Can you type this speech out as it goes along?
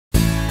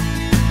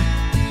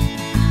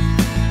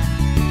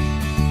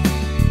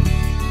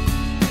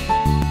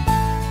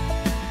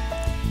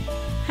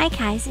Hi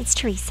guys, it's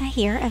Theresa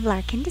here of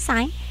Larkin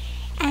Design,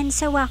 and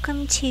so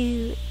welcome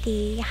to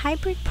the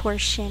hybrid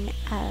portion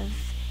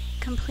of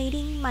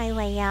completing my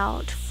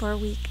layout for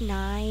week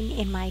 9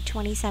 in my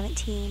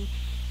 2017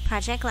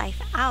 Project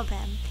Life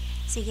album.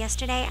 So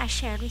yesterday I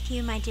shared with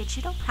you my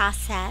digital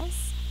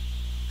process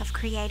of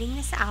creating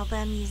this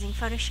album using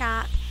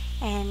Photoshop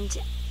and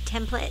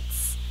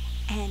templates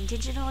and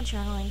digital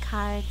journaling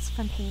cards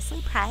from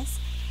Paislee Press.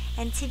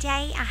 And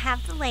today I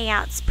have the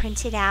layouts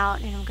printed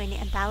out and I'm going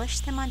to embellish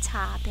them on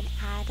top and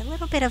add a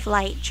little bit of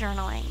light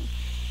journaling.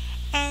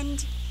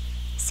 And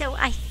so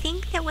I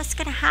think that what's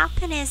going to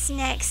happen is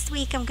next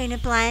week I'm going to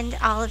blend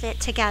all of it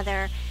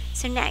together.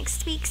 So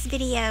next week's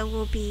video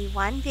will be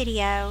one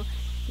video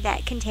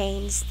that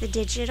contains the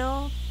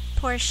digital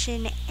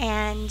portion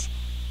and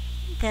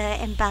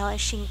the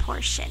embellishing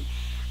portion.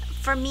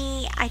 For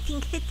me, I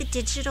think that the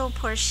digital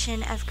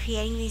portion of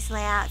creating these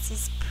layouts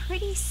is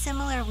pretty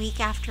similar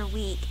week after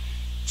week.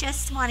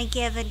 Just want to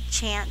give a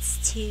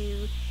chance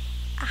to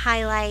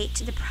highlight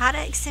the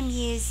products I'm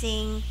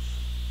using,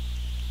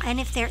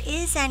 and if there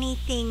is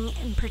anything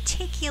in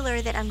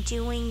particular that I'm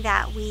doing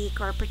that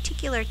week or a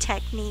particular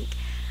technique,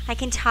 I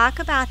can talk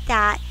about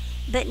that,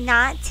 but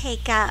not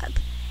take up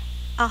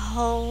a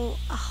whole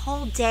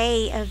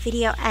day of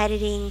video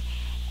editing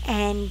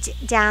and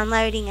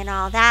downloading and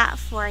all that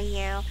for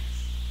you.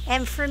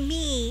 And for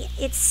me,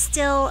 it's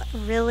still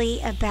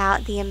really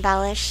about the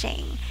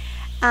embellishing.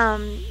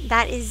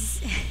 That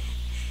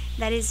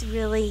is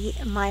really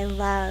my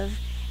love.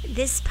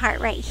 This part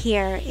right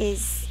here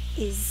is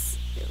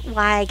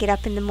why I get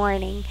up in the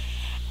morning,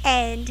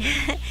 and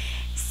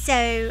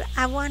so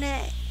I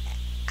wanna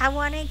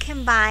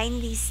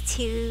combine these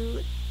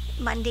two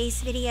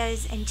Monday's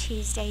videos and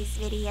Tuesday's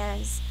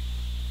videos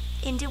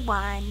into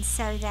one,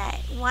 so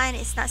that one,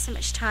 it's not so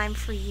much time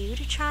for you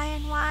to try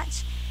and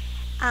watch.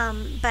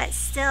 But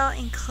still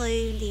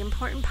include the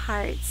important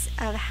parts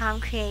of how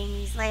I'm creating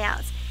these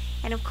layouts.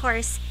 And of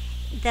course,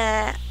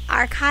 the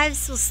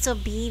archives will still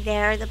be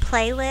there. The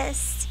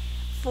playlist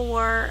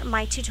for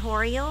my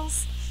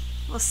tutorials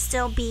will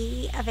still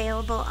be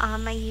available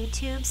on my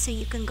YouTube, so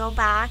you can go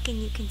back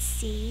and you can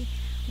see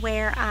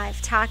where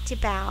I've talked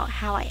about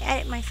how I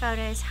edit my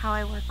photos, how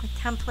I work with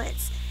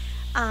templates.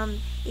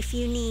 If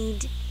you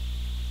need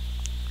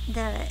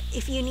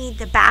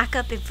the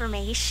backup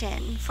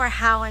information for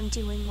how I'm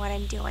doing what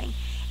I'm doing.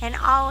 And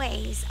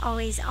always,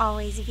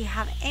 if you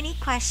have any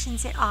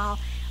questions at all,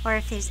 or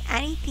if there's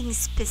anything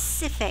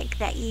specific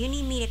that you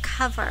need me to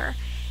cover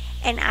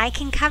and I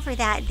can cover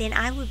that, then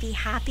I would be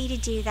happy to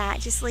do that.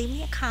 Just leave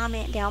me a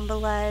comment down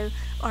below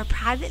or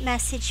private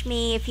message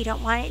me. If you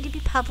don't want it to be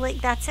public,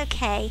 that's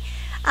okay.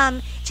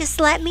 Just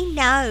let me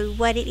know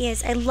what it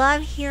is. I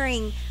love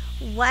hearing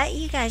what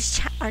you guys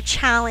are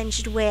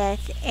challenged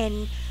with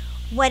and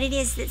what it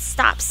is that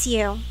stops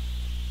you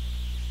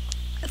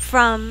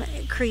from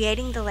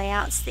creating the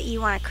layouts that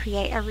you want to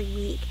create every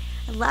week.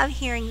 I love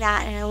hearing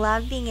that, and I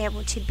love being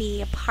able to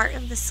be a part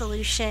of the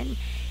solution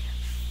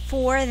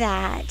for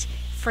that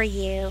for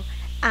you.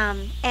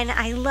 And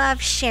I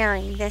love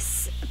sharing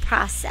this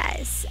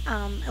process.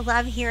 I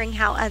love hearing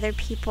how other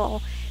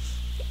people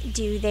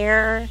do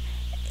their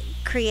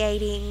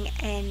creating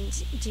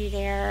and do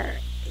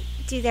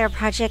their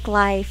project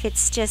life.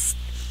 It's just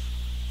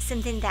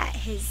something that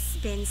has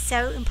been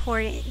so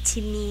important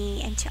to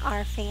me and to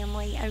our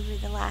family over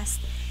the last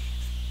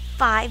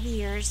 5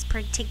 years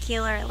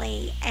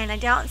particularly, and I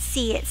don't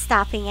see it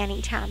stopping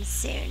anytime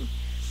soon.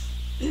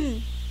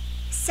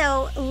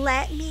 So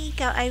let me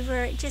go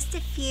over just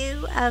a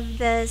few of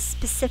the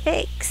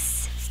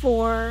specifics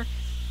for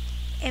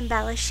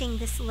embellishing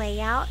this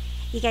layout.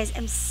 You guys,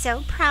 I'm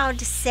so proud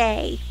to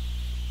say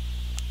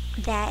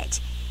that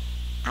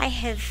I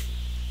have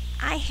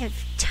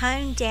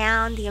toned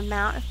down the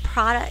amount of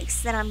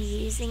products that I'm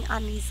using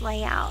on these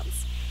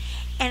layouts,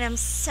 and I'm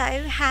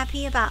so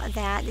happy about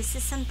that. This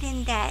is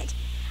something that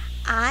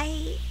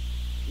I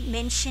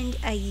mentioned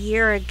a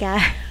year ago,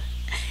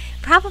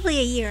 probably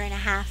a year and a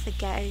half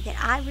ago, that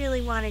I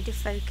really wanted to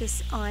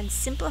focus on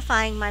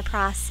simplifying my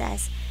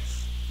process,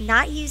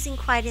 not using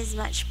quite as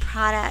much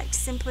product,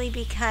 simply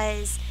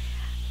because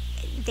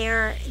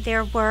there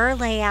were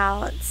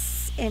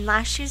layouts in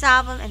last year's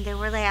album and there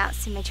were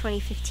layouts in my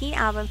 2015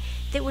 album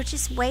that were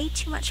just way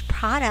too much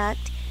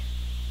product,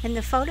 and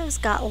the photos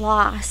got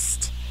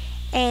lost.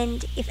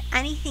 And if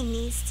anything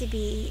needs to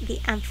be the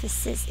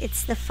emphasis,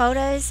 it's the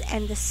photos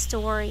and the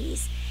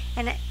stories.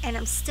 And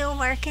I'm still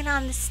working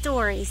on the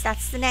stories.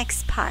 That's the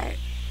next part,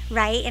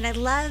 right? And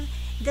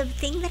the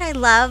thing that I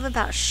love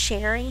about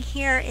sharing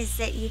here is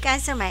that you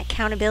guys are my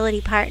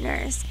accountability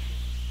partners.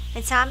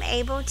 And so I'm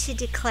able to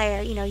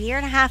declare, a year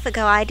and a half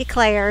ago I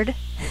declared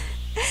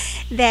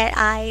that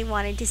I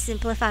wanted to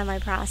simplify my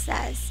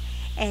process.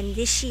 And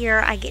this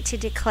year I get to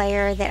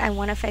declare that I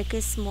want to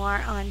focus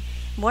more on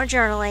more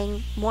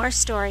journaling, more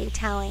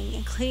storytelling,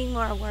 including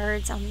more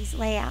words on these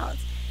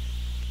layouts.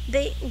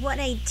 But what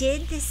I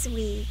did this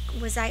week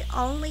was I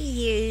only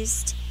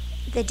used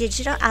the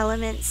digital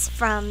elements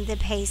from the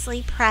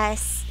Paislee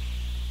Press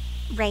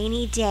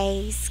Rainy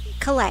Days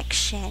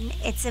collection.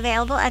 It's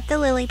available at the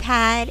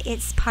Lilypad.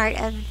 It's part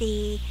of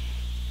the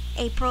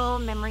April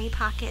Memory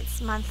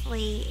Pockets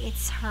monthly.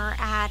 It's her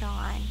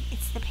add-on.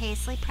 It's the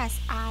Paislee Press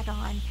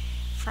add-on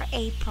for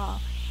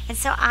April. And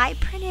so I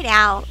printed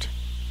out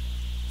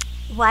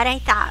what I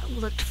thought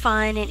looked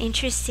fun and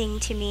interesting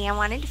to me. I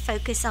wanted to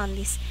focus on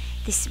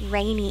this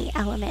rainy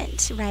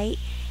element, right?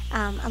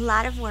 A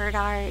lot of word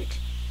art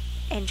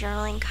and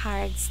journaling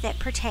cards that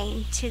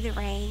pertain to the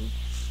rain.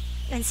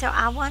 And so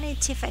I wanted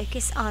to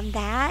focus on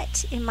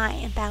that in my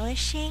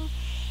embellishing.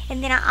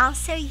 And then I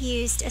also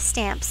used a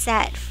stamp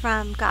set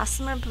from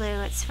Gossamer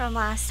Blue. It's from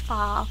last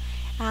fall,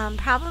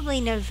 probably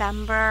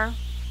November,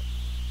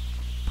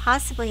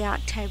 possibly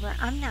October,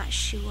 I'm not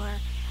sure.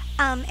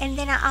 And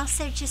then I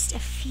also just a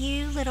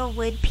few little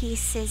wood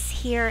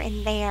pieces here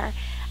and there.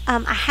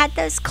 I had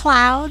those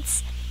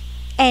clouds,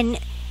 and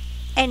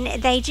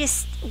they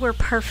just were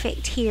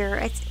perfect here.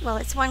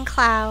 It's one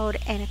cloud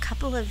and a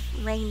couple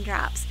of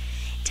raindrops.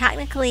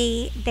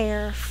 Technically,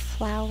 they're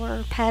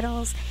flower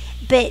petals,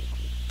 but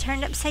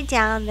turned upside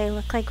down, they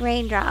look like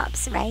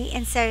raindrops, right?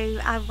 And so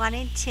I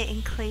wanted to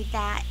include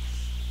that.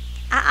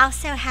 I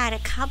also had a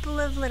couple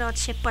of little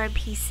chipboard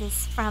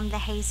pieces from the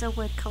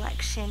Hazelwood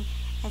collection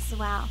as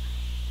well.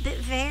 But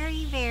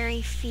very,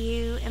 very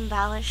few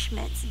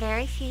embellishments,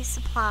 very few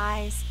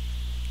supplies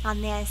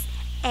on this.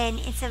 And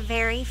it's a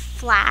very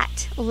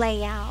flat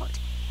layout.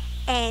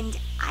 And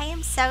I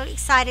am so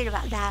excited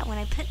about that. When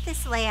I put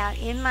this layout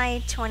in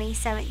my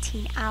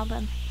 2017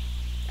 album,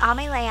 all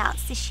my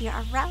layouts this year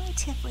are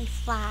relatively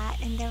flat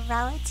and they're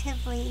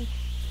relatively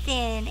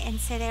thin, and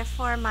so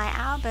therefore my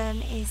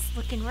album is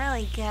looking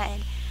really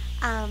good.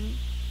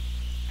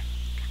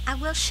 I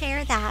will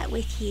share that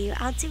with you.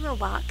 I'll do a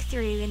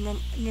walkthrough in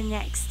the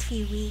next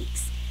few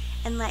weeks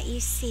and let you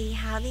see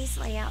how these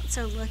layouts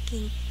are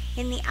looking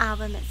in the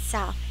album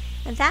itself.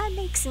 And that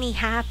makes me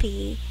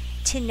happy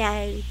to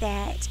know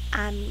that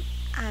I'm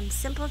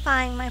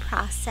simplifying my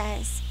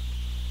process.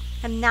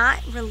 I'm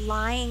not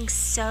relying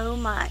so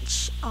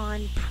much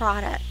on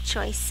product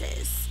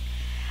choices.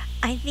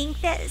 I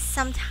think that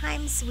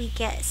sometimes we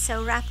get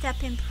so wrapped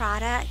up in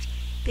product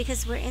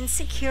because we're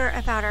insecure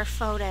about our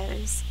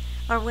photos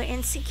or we're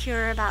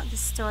insecure about the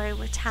story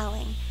we're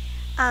telling.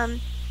 But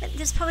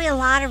there's probably a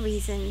lot of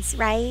reasons,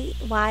 right,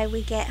 why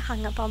we get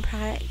hung up on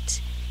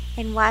product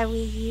and why we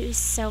use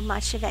so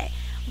much of it.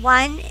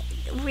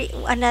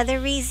 Another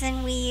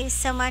reason we use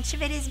so much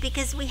of it is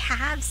because we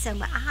have so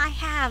much. I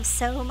have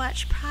so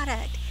much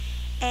product,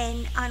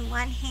 and on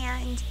one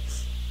hand,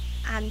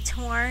 I'm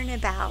torn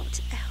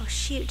about, oh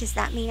shoot, does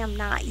that mean I'm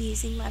not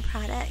using my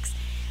products?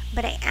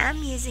 But I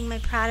am using my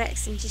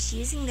products and just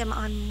using them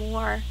on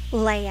more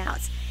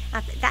layouts.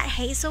 That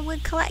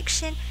Hazelwood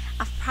collection,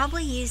 I've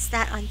probably used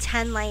that on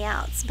 10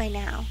 layouts by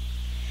now,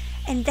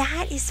 and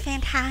that is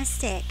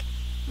fantastic.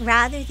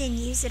 Rather than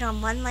use it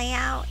on one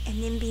layout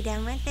and then be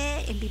done with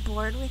it and be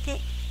bored with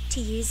it, to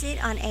use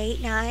it on 8,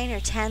 9,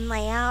 or 10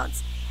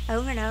 layouts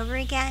over and over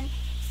again,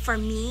 for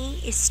me,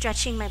 is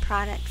stretching my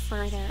product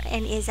further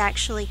and is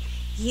actually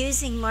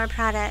using more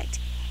product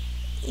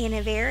in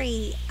a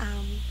very,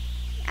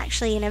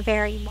 in a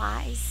very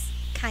wise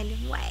kind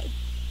of way.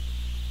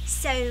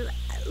 So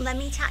let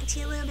me talk to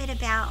you a little bit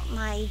about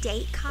my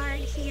date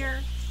card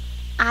here.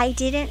 I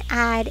didn't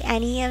add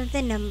any of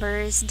the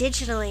numbers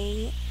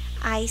digitally.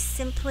 I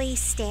simply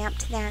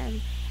stamped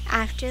them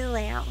after the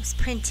layout was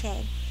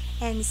printed.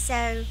 And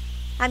so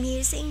I'm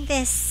using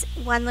this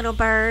One Little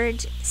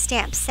Bird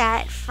stamp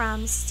set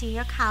from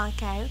Studio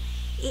Calico.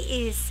 It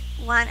is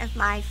one of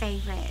my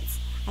favorites.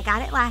 I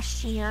got it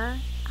last year,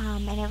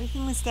 and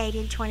everything was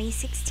dated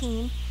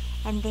 2016.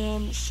 And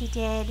then she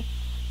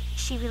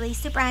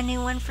released a brand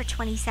new one for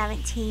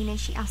 2017, and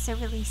she also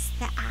released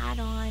the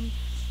add-on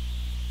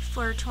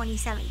for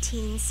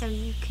 2017, so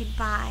you could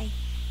buy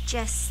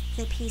just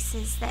the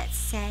pieces that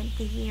said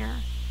the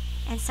year.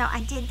 And so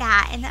I did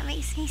that, and that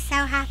makes me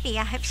so happy.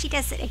 I hope she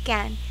does it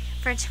again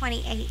for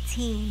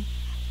 2018,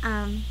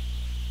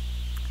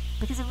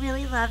 because I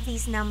really love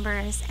these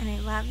numbers and I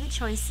love the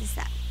choices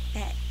that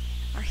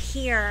are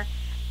here.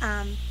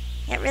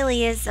 It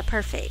really is a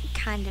perfect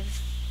kind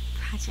of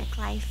Project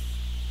Life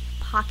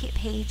pocket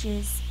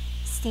pages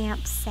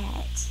stamp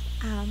set.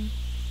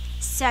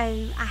 So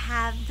I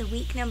have the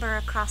week number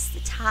across the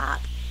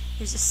top.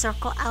 There's a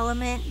circle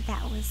element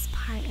that was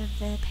part of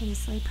the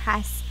Paislee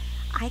Press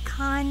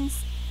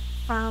icons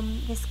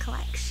from this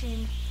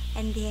collection,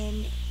 and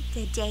then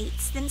the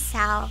dates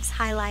themselves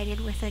highlighted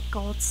with a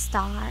gold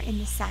star in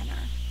the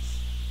center.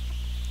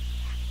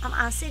 I'm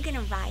also going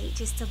to write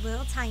just a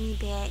little tiny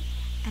bit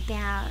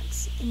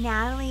about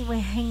Natalie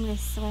wearing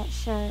this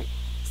sweatshirt.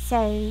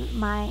 So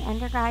my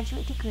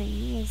undergraduate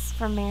degree is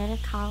from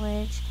Meredith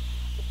College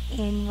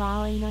in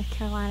Raleigh, North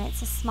Carolina.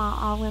 It's a small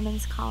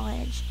all-women's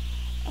college,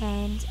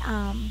 and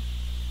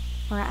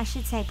or I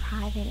should say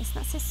private. It's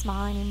not so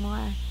small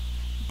anymore.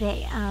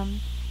 But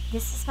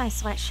this is my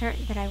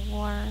sweatshirt that I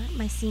wore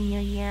my senior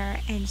year,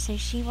 and so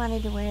she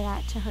wanted to wear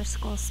that to her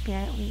school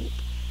spirit week.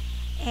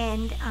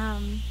 And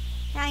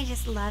I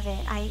just love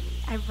it. I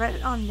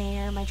wrote on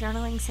there, my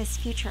journaling says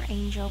Future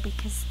Angel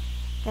because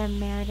the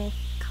Meredith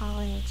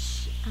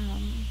College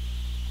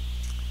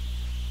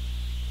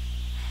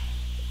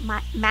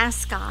my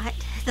mascot,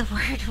 the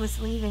word was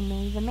leaving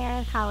me, the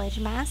Meredith College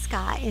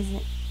mascot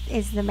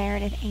is the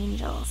Meredith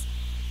Angels.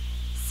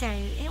 So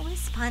it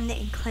was fun to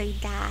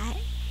include that.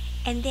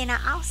 And then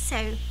I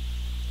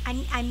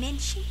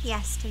mentioned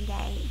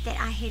yesterday that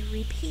I had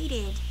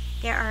repeated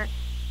a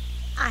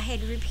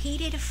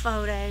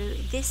photo.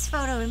 This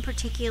photo in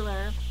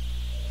particular,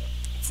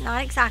 it's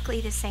not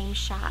exactly the same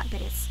shot,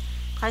 but it's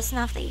close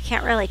enough that you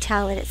can't really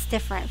tell that it's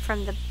different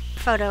from the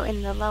photo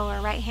in the lower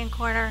right hand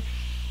corner.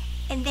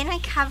 And then I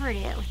covered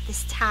it with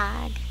this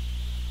tag.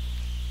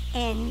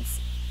 And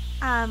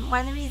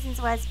one of the reasons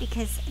was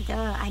because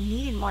I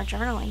needed more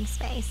journaling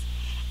space.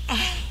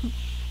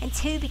 And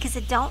two, because I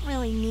don't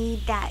really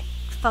need that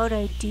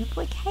photo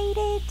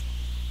duplicated,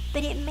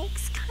 but it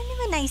makes kind of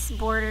a nice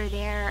border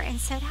there, and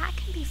so that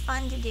can be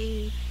fun to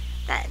do.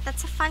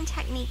 That's a fun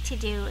technique to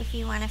do if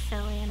you want to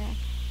fill in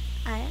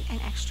an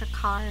extra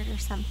card or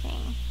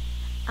something.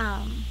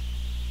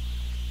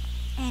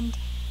 And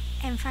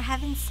for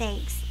heaven's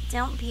sakes,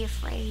 don't be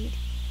afraid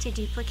to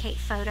duplicate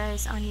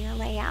photos on your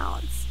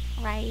layouts,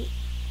 right?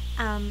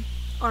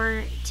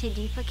 Or to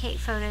duplicate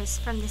photos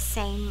from the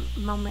same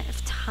moment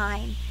of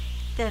time.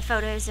 The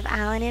photos of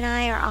Alan and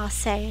I are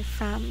also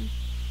from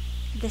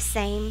the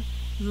same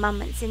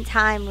moments in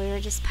time. We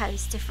were just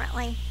posed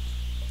differently.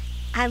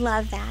 I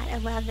love that. I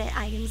love that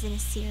items in a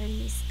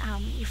series.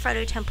 Your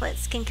photo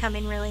templates can come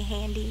in really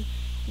handy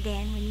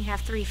then when you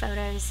have 3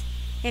 photos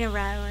in a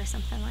row or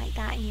something like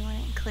that and you want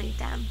to include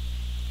them.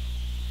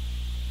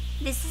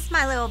 This is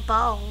my little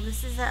bowl.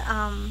 This is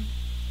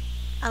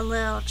a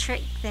little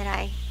trick that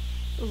I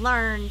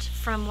learned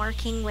from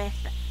working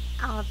with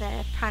all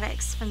the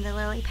products from the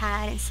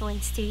Lilypad and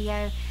Celine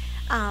Studio.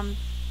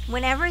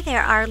 Whenever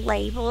there are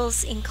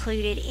labels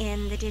included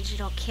in the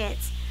digital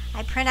kits,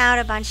 I print out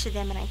a bunch of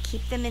them and I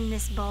keep them in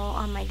this bowl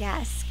on my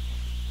desk.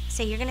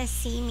 So you're going to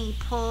see me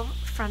pull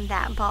from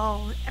that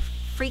bowl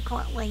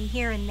frequently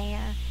here and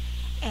there,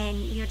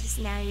 and you'll just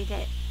know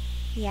that,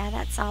 yeah,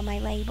 that's all my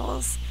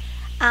labels.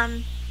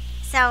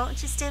 So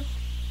just a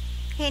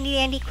handy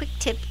dandy quick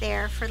tip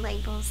there for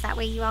labels. That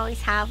way you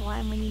always have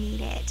one when you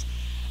need it.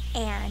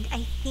 And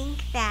I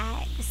think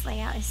that this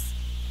layout is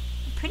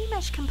pretty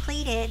much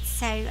completed,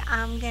 so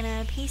I'm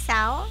gonna peace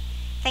out.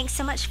 Thanks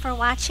so much for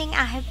watching.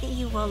 I hope that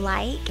you will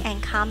like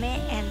and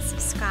comment and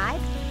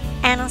subscribe,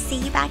 and I'll see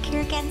you back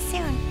here again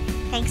soon.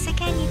 Thanks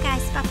again, you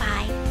guys. Bye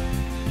bye.